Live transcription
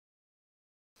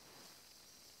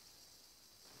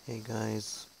Hey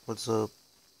guys, what's up?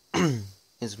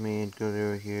 It's me,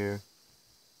 Lier here,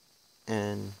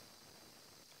 and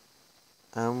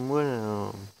I'm gonna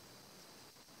um,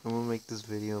 I'm gonna make this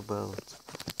video about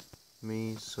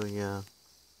me. So yeah.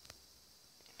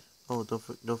 Oh,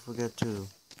 don't forget to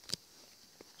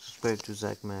subscribe to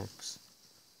Zach Max.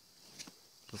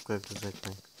 Subscribe to Zach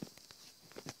Max.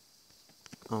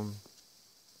 Um.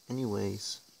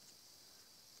 Anyways,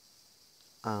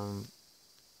 um,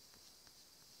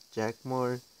 Jack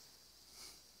Moore,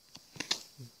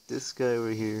 this guy over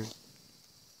here.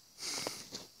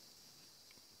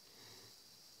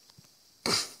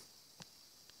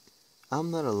 I'm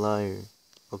not a liar,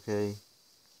 okay?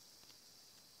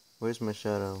 Where's my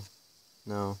shadow?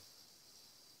 No.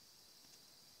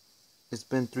 It's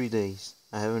been 3 days.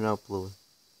 I haven't uploaded.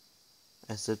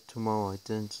 I said tomorrow. I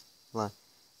didn't lie.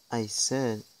 I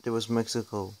said there was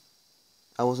Mexico.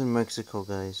 I was in Mexico,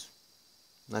 guys.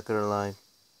 Not gonna lie.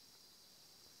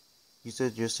 You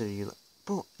said yesterday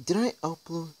bro, did I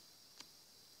upload?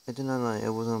 I did not lie. I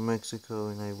was in Mexico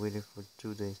and I waited for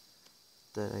 2 days.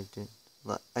 That I didn't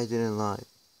lie. I didn't lie.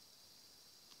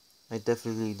 I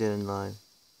definitely didn't lie.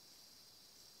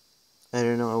 I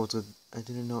didn't know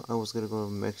I was gonna go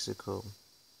to Mexico.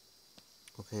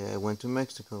 Okay, I went to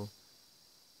Mexico.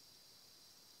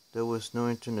 There was no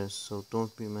internet, so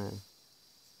don't be mad.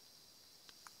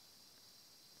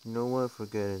 You know what?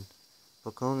 Forget it.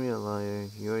 But call me a liar.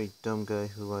 You're a dumb guy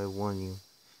who I won you.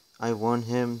 I won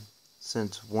him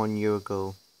since 1 year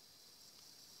ago.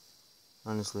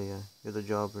 Honestly, yeah. You're the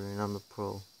jobber and I'm the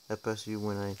pro. I passed you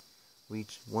when I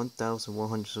reached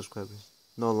 1,100 subscribers.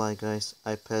 No lie, guys.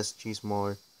 I passed Cheese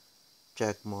Moore,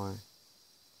 Jack Moore,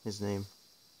 his name.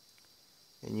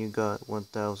 And you got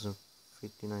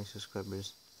 1,059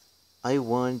 subscribers. I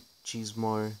won Cheese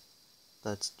Moore.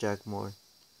 That's Jack Moore.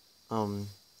 Um,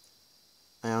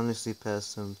 I honestly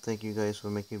passed him. Thank you guys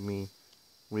for making me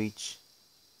reach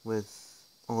with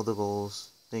all the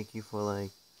goals. Thank you for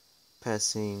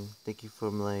passing. Thank you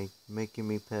for making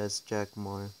me pass Jack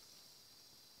Moore.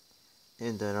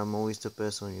 And that I'm always the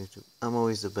best on YouTube. I'm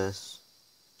always the best.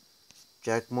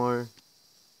 Jack Moore.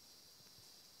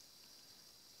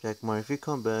 Jack Moore, if you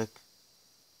come back,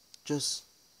 just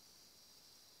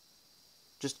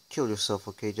kill yourself,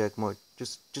 okay, Jack Moore?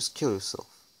 Just kill yourself.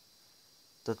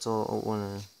 That's all I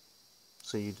wanna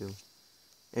say you do.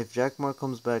 If Jack Moore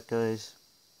comes back, guys,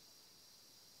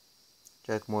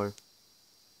 Jack Moore,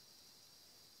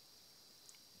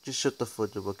 just shut the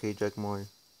fudge up, okay, Jack Moore?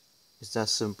 It's that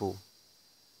simple.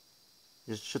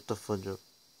 Just shut the fudge up.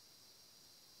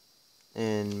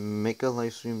 And make a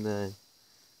live stream that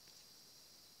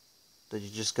you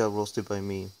just got roasted by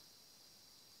me.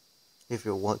 If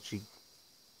you're watching.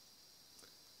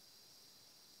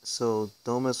 So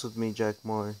don't mess with me, Jack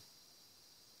Moore.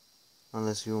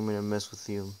 Unless you want me to mess with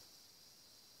you.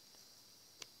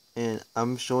 And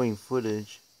I'm showing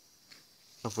footage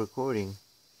of recording.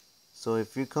 So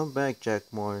if you come back, Jack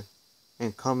Moore,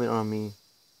 and comment on me,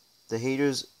 the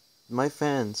haters, my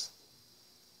fans,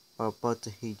 are about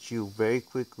to hate you very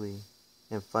quickly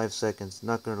in 5 seconds.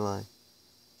 Not gonna lie.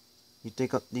 You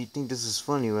think this is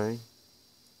funny, right?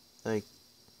 Like,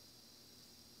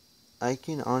 I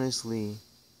can honestly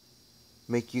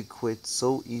make you quit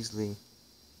so easily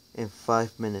in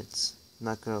 5 minutes.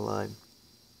 Not gonna lie.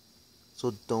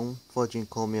 So don't fucking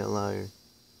call me a liar.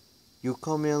 You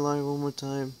call me a liar one more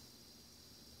time,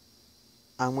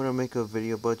 I'm gonna make a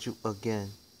video about you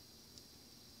again.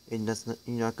 And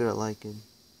you're not gonna like it.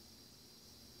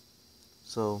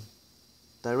 So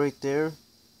that right there,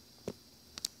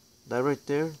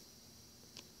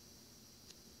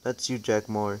 that's you, Jack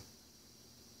Moore.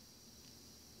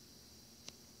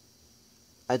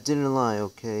 I didn't lie,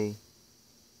 okay?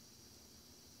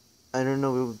 I don't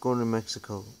know we were going to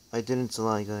Mexico. I didn't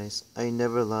lie, guys. I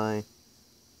never lie.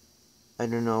 I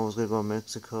didn't know I was gonna go to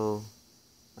Mexico.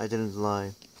 I didn't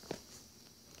lie.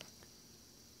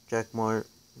 Jack Moore,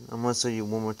 I'm gonna say you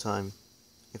one more time.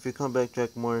 If you come back,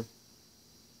 Jack Moore,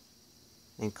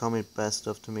 and comment bad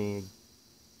stuff to me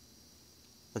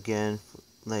again,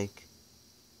 like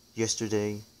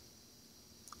yesterday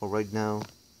or right now,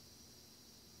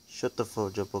 shut the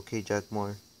fudge up, okay, Jack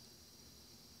Moore?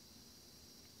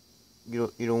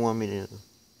 You don't want me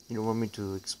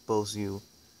to expose you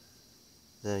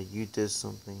that you did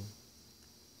something.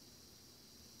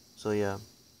 So yeah,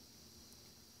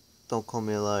 don't call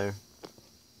me a liar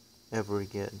ever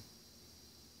again.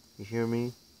 You hear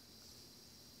me?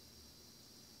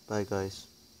 Bye, guys.